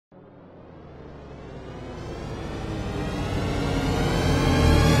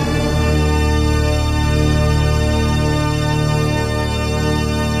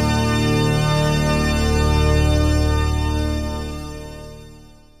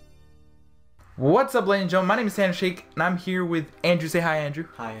What's up, ladies and gentlemen? My name is SandwichCake, and I'm here with Andrew. Say hi, Andrew.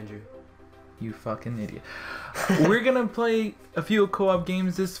 Hi, Andrew. You fucking idiot. We're gonna play a few co-op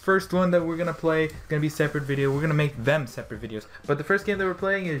games. This first one that we're gonna play is gonna be a separate video. We're gonna make them separate videos. But the first game that we're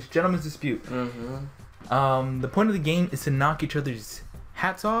playing is Gentleman's Dispute. The point of the game is to knock each other's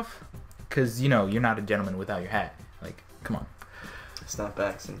hats off, because, you know, you're not a gentleman without your hat. Like, come on.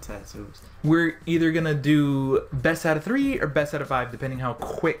 Snapbacks and tattoos. We're either gonna do best out of 3 or best out of 5, depending how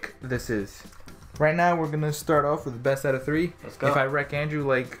quick this is. Right now, we're gonna start off with the best out of 3. Let's go. If I wreck Andrew,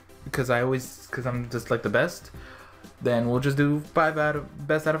 like, because I'm just like the best, then we'll just do best out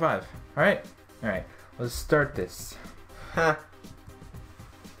of 5. All right, let's start this.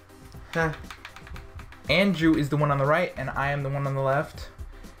 Andrew is the one on the right, and I am the one on the left.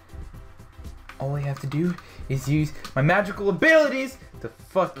 All I have to do is use my magical abilities to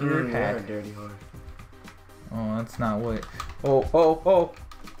fuck your hat. You're a dirty whore. Oh, that's not what. Oh.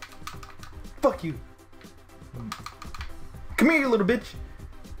 Fuck you. Come here, you little bitch.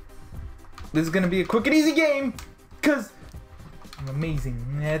 This is gonna be a quick and easy game, cause I'm amazing.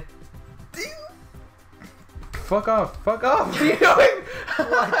 Fuck off. What are you doing?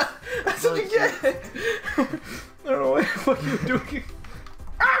 What? That's what you get. I don't know what the fuck you're doing.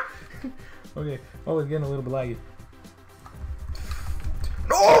 Okay. Oh, it's getting a little bit laggy.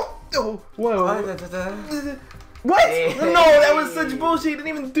 Oh! Whoa. What? Hey. No, that was such bullshit. He didn't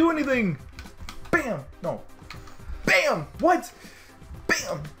even do anything. Bam. No. Bam. What?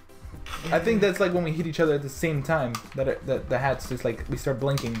 Bam. I think that's like when we hit each other at the same time. That the hats just like we start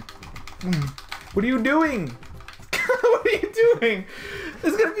blinking. What are you doing? What are you doing?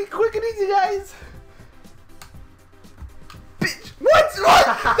 It's gonna be quick and easy, guys. Bitch. What?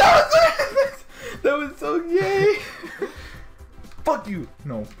 That was so gay. Fuck you.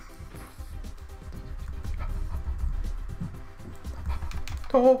 No.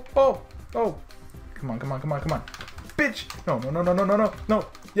 Oh. Come on. Bitch. No.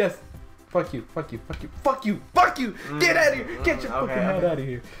 Yes. Fuck you. Get out of here. Get your fucking head out of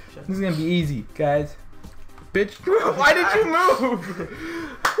here. This is gonna be easy, guys. Bitch. Why did you move?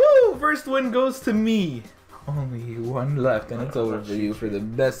 Woo! First win goes to me. Only one left, and it's over for you for the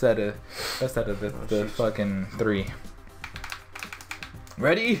best out of the fucking 3.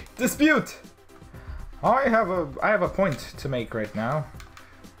 Ready? Dispute. I have a point to make right now.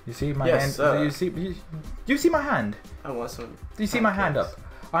 You see my hand? Sir. You see my hand? I want some. Do you see my hand up?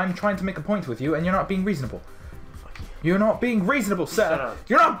 I'm trying to make a point with you, and you're not being reasonable. Fuck you. You're not being reasonable, sir. Shut up.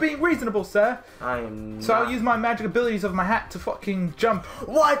 You're not being reasonable, sir. I am not. So I'll use my magic abilities of my hat to fucking jump.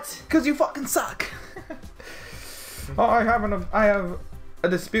 What? Cause you fucking suck. I have a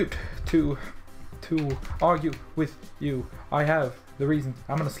dispute to argue with you. I have the reason.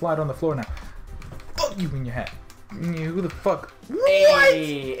 I'm gonna slide on the floor now. Fuck you in your hat. Who the fuck? What?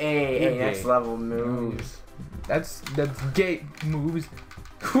 Hey, next level moves. That's gay moves.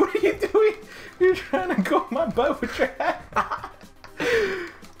 What are you doing? You're trying to go my butt with your hat.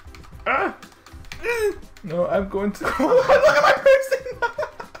 No, I'm going to. Look at my person.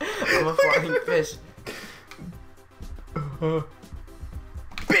 I'm a flying fish.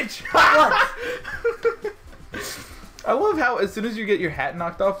 Bitch! What? I love how as soon as you get your hat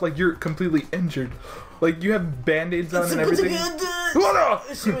knocked off, like you're completely injured. Like you have band-aids on and everything.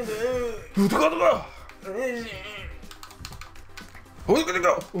 Who's gonna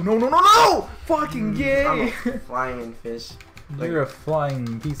go? Oh no! Fucking gay! I'm a flying fish. You're a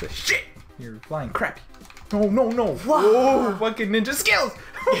flying piece of shit. You're flying crappy. No. Wow. Whoa, fucking ninja skills!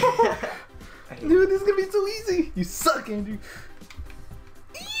 Dude, this is gonna be so easy. You suck, Andrew.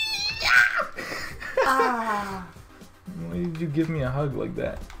 Why did you give me a hug like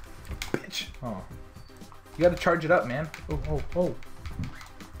that? Bitch. Oh. You gotta charge it up, man. Oh.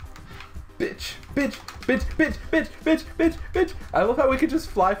 Bitch. I love how we could just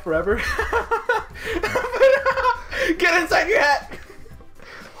fly forever. Get inside your hat.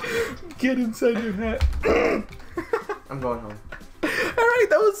 Get inside your hat. I'm going home. Alright,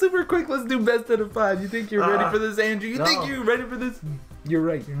 that was super quick. Let's do best out of 5. You think you're ready for this, Andrew? You think you're ready for this? You're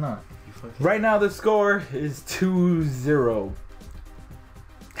right, you're not. Right now the score is 2-0.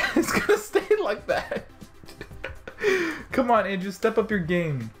 It's gonna stay like that. Come on, Andrew, step up your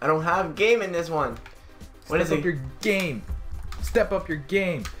game. I don't have game in this one. What is it? Step up your game. Step up your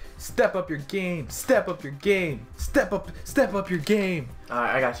game. Step up your game. Step up your game. Step up your game.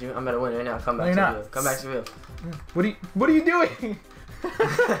 Alright, I got you. I'm gonna win right now. Come back to real. Come back to real. What are you doing?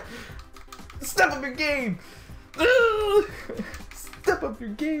 Step up your game. Step up your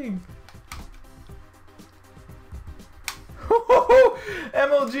game.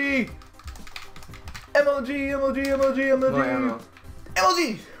 MLG. MLG.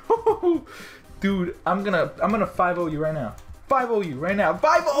 Dude, I'm gonna 5-0 you right now. 5-0 you right now.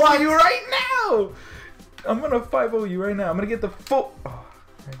 5-0 you right now. I'm gonna 5-0 you right now. I'm gonna get the full. Oh,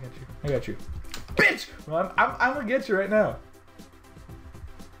 I got you. I got you. Bitch! Well, I'm gonna get you right now.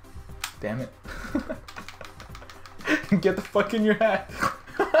 Damn it. Get the fuck in your hat.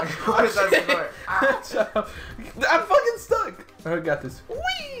 What is that for? I'm fucking stuck. I got this.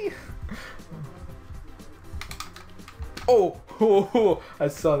 Whee! Oh, I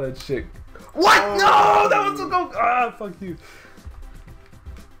saw that shit. What? Oh. No, that was a go. Ah, fuck you.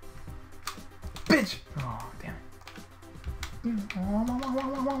 Bitch. Oh, damn it.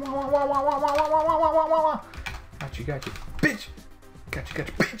 Got you. Bitch. Got you,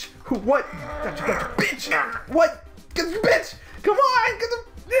 bitch. Who? What? Got you, bitch. What? Got you, bitch. Come on. Get the.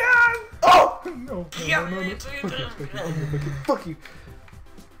 Yeah. Oh. No. Fuck you.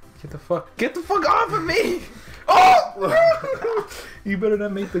 Get the fuck off of me. Oh. You better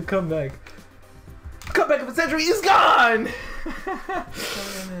not make the comeback. Comeback of the century is gone.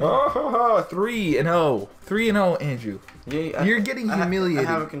 Oh, 3-0. 3-0, Andrew. Yeah, You're getting humiliated.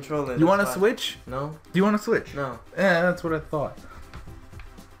 I have a controller. You want to switch? No. Do you want to switch? No. Yeah, that's what I thought.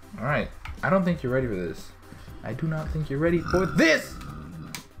 Alright. I don't think you're ready for this. I do not think you're ready for this.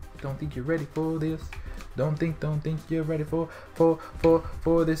 Don't think you're ready for this. Don't think you're ready for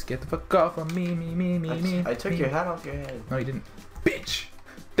this. Get the fuck off of me. I took your hat off your head. No, you didn't. Bitch.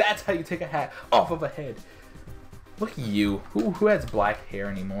 That's how you take a hat off of a head. Look at you. Who has black hair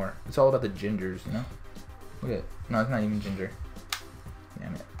anymore? It's all about the gingers, you know? Look at. No, it's not even ginger.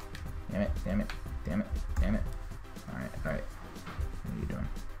 Damn it. Alright. What are you doing?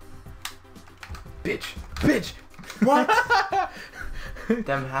 Bitch. What?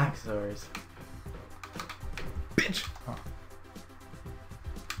 Them hacksaws. Bitch. Oh.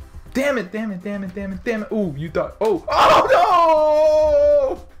 Damn it. Ooh, you thought. Oh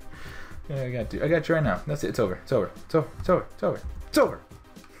no! Yeah, I got you right now. That's it. It's over.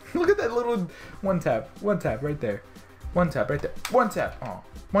 Look at that little one tap right there. One tap. Oh.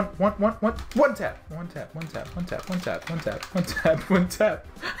 One tap.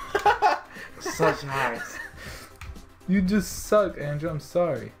 Such hacks. You just suck, Andrew. I'm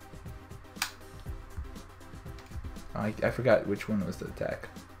sorry. I forgot which one was the attack.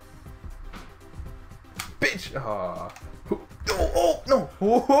 Bitch! Aww. Oh, no!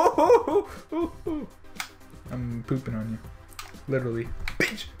 I'm pooping on you. Literally.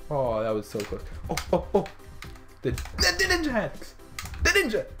 Bitch! Oh, that was so close. Oh. The ninja hacks! The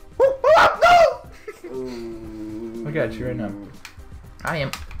ninja! No! Ooh. I got you right now. I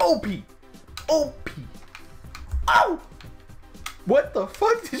am OP! Ow! What the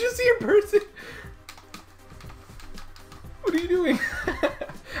fuck? Did you see a person? What are you doing?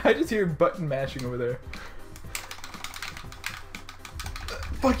 I just hear button mashing over there.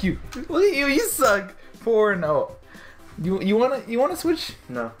 Fuck you. Look at you. You suck. 4-0. You wanna switch?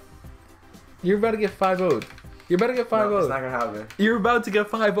 No. You're about to get 5-0'd. You're about to get 5-0'd. No, it's not gonna happen. You're about to get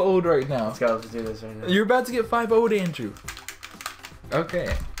 5-0'd right now. Let's go. Let's do this right now. You're about to get 5-0'd, Andrew.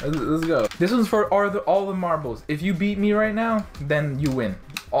 Okay, let's go. This one's for all the marbles. If you beat me right now, then you win.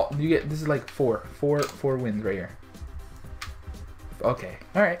 You get this is like four wins right here. Okay,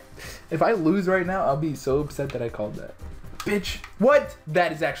 all right. If I lose right now, I'll be so upset that I called that. Bitch, what?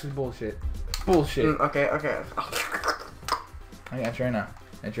 That is actually bullshit. Bullshit. Okay. I got you right now.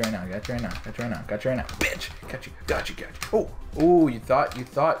 Got you right now. Bitch, got you. Oh, you thought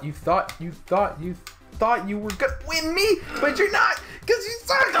you were gonna win me, but you're not, cause you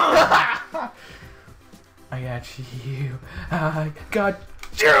suck. I got you.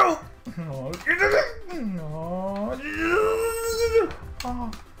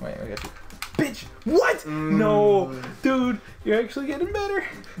 Oh, wait, I got you. Bitch, what? No, dude, you're actually getting better.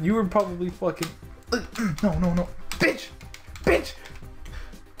 You were probably fucking. No. Bitch.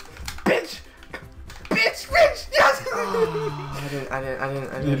 Yes. I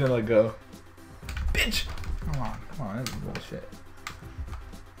didn't. You didn't let go. Bitch. Come on, this is bullshit.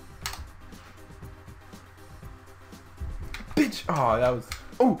 Bitch. Oh, that was.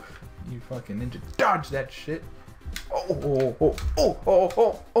 Oh, you fucking ninja. Dodge that shit. Oh. No.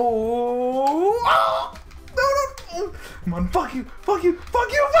 Come on, fuck you. Fuck your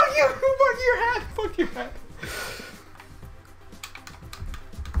hat. Fuck your hat.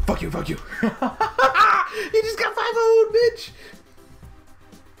 Fuck you. You just got 5-0'd, bitch.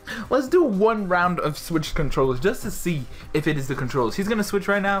 Let's do one round of switched controllers just to see if it is the controllers. He's gonna switch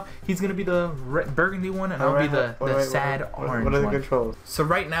right now. He's gonna be the burgundy one, and I'll be the sad orange one. What are the controls? So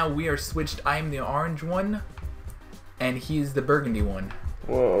right now we are switched. I am the orange one, and he's the burgundy one.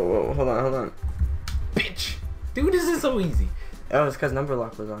 Whoa, hold on. Bitch, dude, this is so easy. Oh, it's because number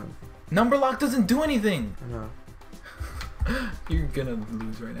lock was on. Number lock doesn't do anything. No. You're gonna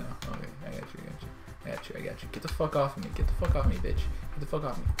lose right now. Okay, I got you. I got you. Get the fuck off of me. Get the fuck off me, bitch. Get the fuck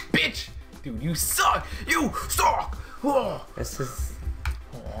off me, bitch. Dude, you suck. You suck. Oh. This is.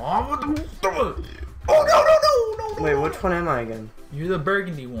 Oh no. Wait, which one am I again? You're the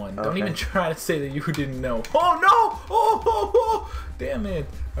burgundy one. Okay. Don't even try to say that you didn't know. Oh no! Oh. Damn it.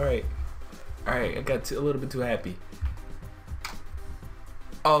 All right. I got a little bit too happy.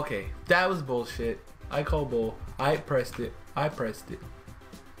 Okay, that was bullshit. I call bull. I pressed it.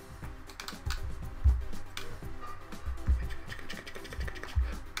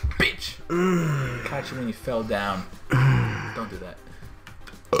 Bitch! Caught you when you fell down. Don't do that.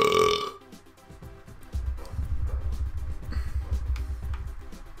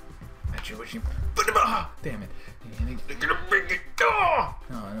 Got you wishing. Damn it.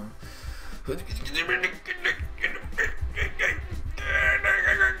 No.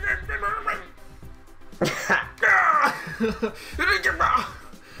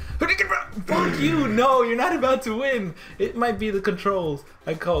 Fuck you! No, you're not about to win. It might be the controls.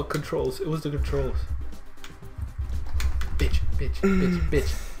 I call it controls. It was the controls.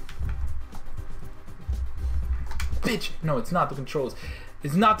 Bitch. No, it's not the controls.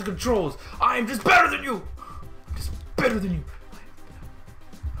 It's not the controls. I am just better than you. I'm just better than you.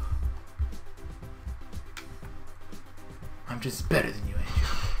 I'm just better than you, Andrew.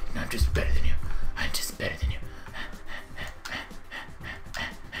 No, I'm just better than you. I'm just better than you.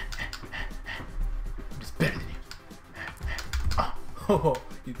 I'm just better than you. Oh,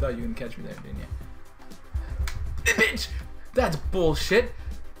 you thought you were gonna catch me there, didn't you? Bitch! That's bullshit.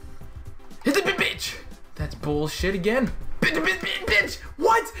 Bitch! That's bullshit again. Bitch!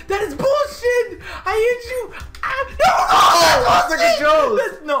 What? That is bullshit! I hit you! No! That's the controls!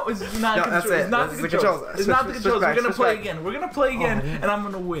 No, it's not No, controls. that's it. It's not That's the the controls. controls. It's not the Switch controls. back, We're gonna switch play back. again. We're gonna play again, man. and I'm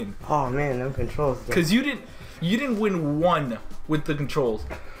gonna win. Oh man, them controls. Cause you didn't win one with the controls,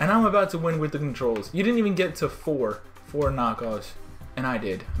 and I'm about to win with the controls. You didn't even get to four knockoffs, and I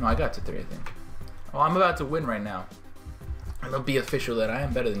did. No, I got to 3, I think. Well, I'm about to win right now. It'll be official that I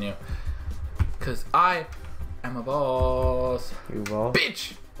am better than you, cause I am a boss. You boss?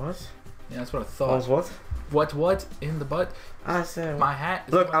 Bitch. What? Yeah, that's what I thought. Boss what? What in the butt? I said. My hat.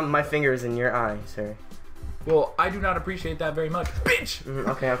 Look, my finger is in your eye, sir. Well, I do not appreciate that very much, bitch.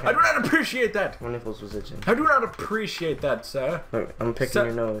 Okay. I do not appreciate that. My nipples was itching. I do not appreciate that, sir. Look, I'm picking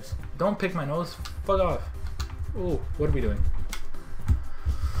your nose. Don't pick my nose. Fuck off. Oh, what are we doing?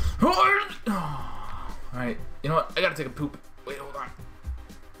 Alright, you know what? I gotta take a poop. Wait, hold on.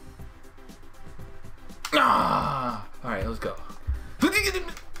 Alright, let's go.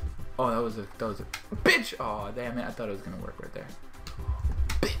 Oh, that was a bitch. Oh, damn it. I thought it was gonna work right there.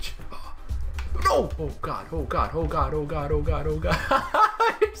 Bitch. Oh. No. Oh god. You're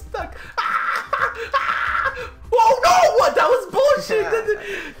stuck. Oh no! What? That was bullshit.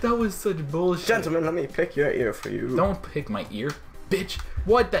 That was such bullshit. Gentlemen, let me pick your ear for you. Don't pick my ear, bitch.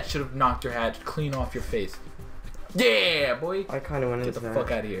 What? That should have knocked your hat clean off your face. Yeah, boy. I kind of went into Get the that.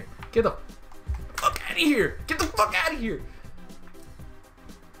 fuck out of here. Get the fuck out of here. Get the fuck out of here.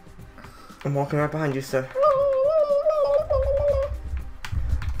 I'm walking right behind you, sir.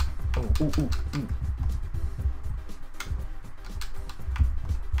 Ooh.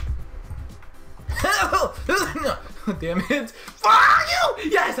 Damn it. Fuck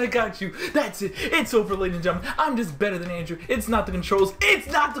you! Yes, I got you. That's it. It's over, ladies and gentlemen. I'm just better than Andrew. It's not the controls. It's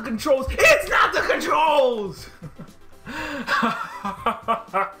not the controls. It's not the controls!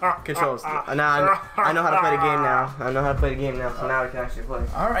 Controls. Now I know how to play the game now. I know how to play the game now, so now we can actually play.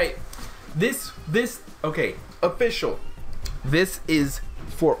 Alright. Okay, official. This is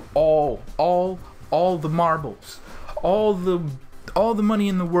for all the marbles. All the money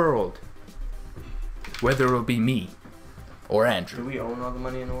in the world. Whether it'll be me or Andrew. Do we own all the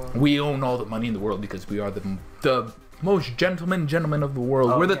money in the world? We own all the money in the world because we are the most gentlemen of the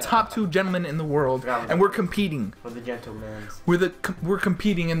world. We're the top 2 gentlemen in the world, and we're competing. We're the gentlemen. We're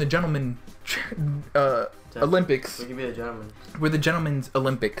competing in the gentlemen Olympics. We can be the gentlemen. We're the gentlemen's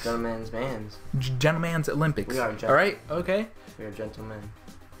Olympics. Gentlemen's bands. Gentlemen's Olympics. We are gentlemen. All right. Okay. We are gentlemen.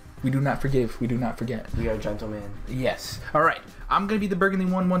 We do not forgive. We do not forget. We are gentlemen. Yes. All right. I'm gonna be the burgundy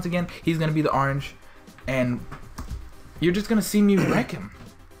one once again. He's gonna be the orange, and you're just gonna see me wreck him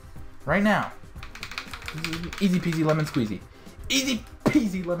right now. Easy peasy lemon squeezy. Easy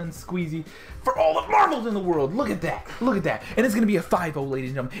peasy lemon squeezy for all the marbles in the world. Look at that. Look at that. And it's gonna be a 5-0,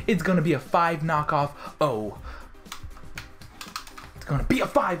 ladies and gentlemen. It's gonna be a 5 knockoff. Oh. It's gonna be a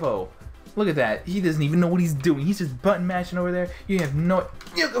 5-0. Look at that. He doesn't even know what he's doing. He's just button mashing over there. You have no.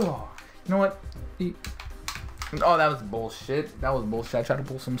 Oh. You know what? Oh, that was bullshit. That was bullshit. I tried to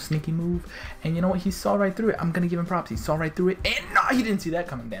pull some sneaky move, and you know what? He saw right through it. I'm gonna give him props. He saw right through it, and no, he didn't see that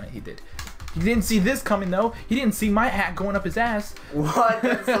coming. Damn it, he did. He didn't see this coming though. He didn't see my hat going up his ass. What?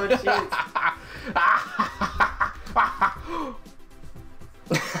 That's so cheap.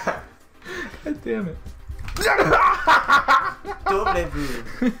 God damn it. Doble food.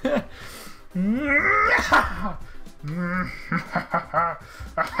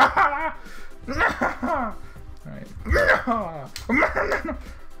 Alright.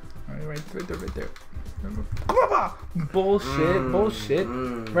 Right there. Bullshit.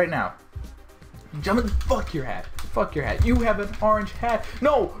 Right now. Gentlemen, fuck your hat. Fuck your hat. You have an orange hat.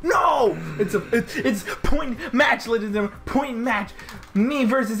 No! It's point match, ladies and gentlemen. Point match. Me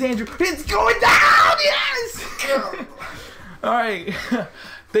versus Andrew. It's going down! Yes! Alright.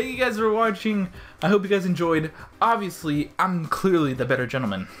 Thank you guys for watching. I hope you guys enjoyed. Obviously, I'm clearly the better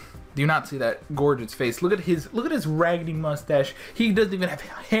gentleman. Do you not see that gorgeous face? Look at his raggedy mustache. He doesn't even have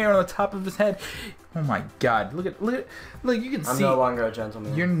hair on the top of his head. Oh my god. Look, you can see. I'm no longer a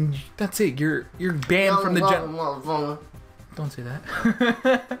gentleman. That's it. You're banned from the gentleman. Don't say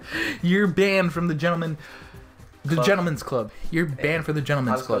that. You're banned from the gentleman. The gentleman's club. You're banned for the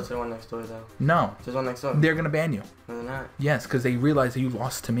gentleman's club. There's one next door though. No. There's one next door. They're gonna ban you. No, they're not. Yes, because they realize that you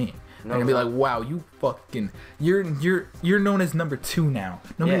lost to me. No, they're gonna be like, wow, you fucking, you're known as number 2 now.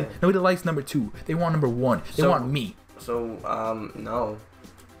 Nobody likes number 2. They want number 1. They want me. So, no.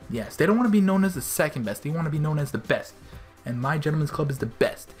 Yes, they don't want to be known as the second best. They want to be known as the best. And my gentleman's club is the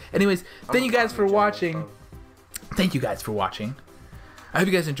best. Anyways, thank you guys for watching. Thank you guys for watching. I hope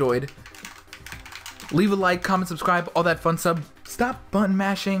you guys enjoyed. Leave a like, comment, subscribe, all that fun stuff. Stop button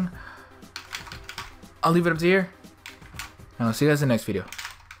mashing. I'll leave it up to here. And I'll see you guys in the next video.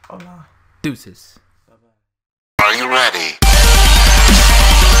 Hola. Deuces. Are you ready?